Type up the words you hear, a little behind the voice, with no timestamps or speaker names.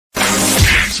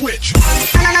switch.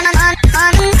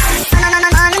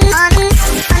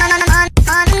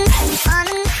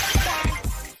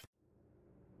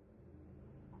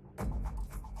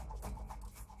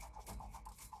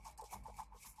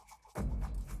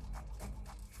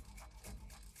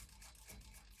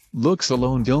 Looks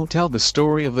alone don't tell the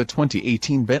story of the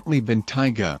 2018 Bentley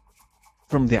Bentayga.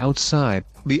 From the outside,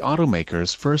 the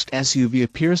automaker's first SUV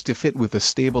appears to fit with a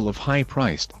stable of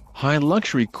high-priced,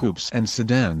 high-luxury coupes and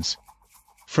sedans.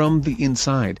 From the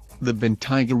inside, the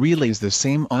Bentayga relays the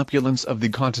same opulence of the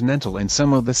Continental and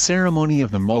some of the ceremony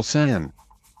of the Mulsanne.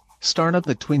 Start up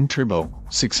the twin-turbo,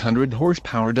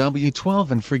 600-horsepower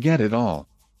W12 and forget it all.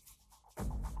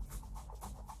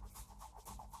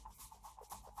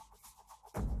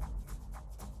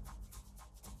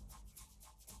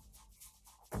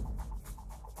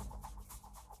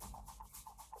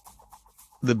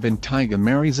 The Bentayga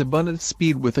marries abundant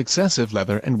speed with excessive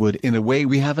leather and wood in a way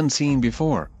we haven't seen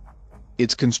before.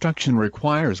 Its construction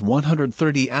requires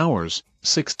 130 hours,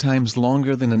 6 times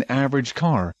longer than an average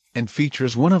car, and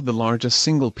features one of the largest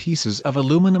single pieces of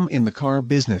aluminum in the car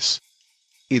business.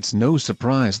 It's no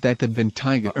surprise that the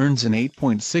Bentayga earns an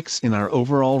 8.6 in our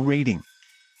overall rating.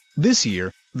 This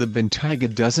year, the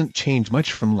Bentayga doesn't change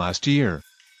much from last year.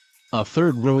 A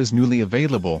third row is newly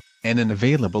available, and an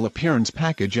available appearance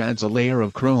package adds a layer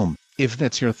of chrome, if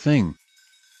that's your thing.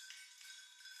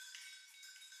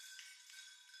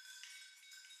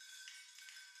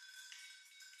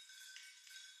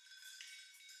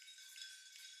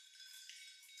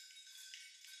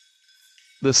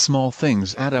 The small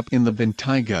things add up in the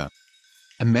Bentayga.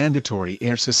 A mandatory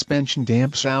air suspension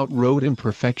damps out road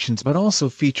imperfections but also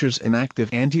features an active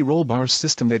anti-roll bar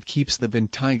system that keeps the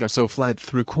Bentayga so flat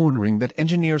through cornering that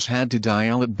engineers had to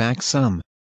dial it back some.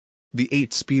 The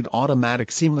 8-speed automatic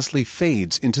seamlessly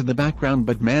fades into the background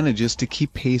but manages to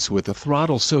keep pace with the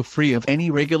throttle so free of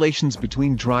any regulations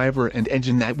between driver and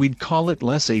engine that we'd call it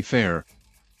laissez-faire.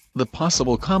 The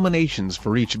possible combinations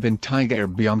for each Bentayga are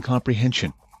beyond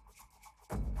comprehension.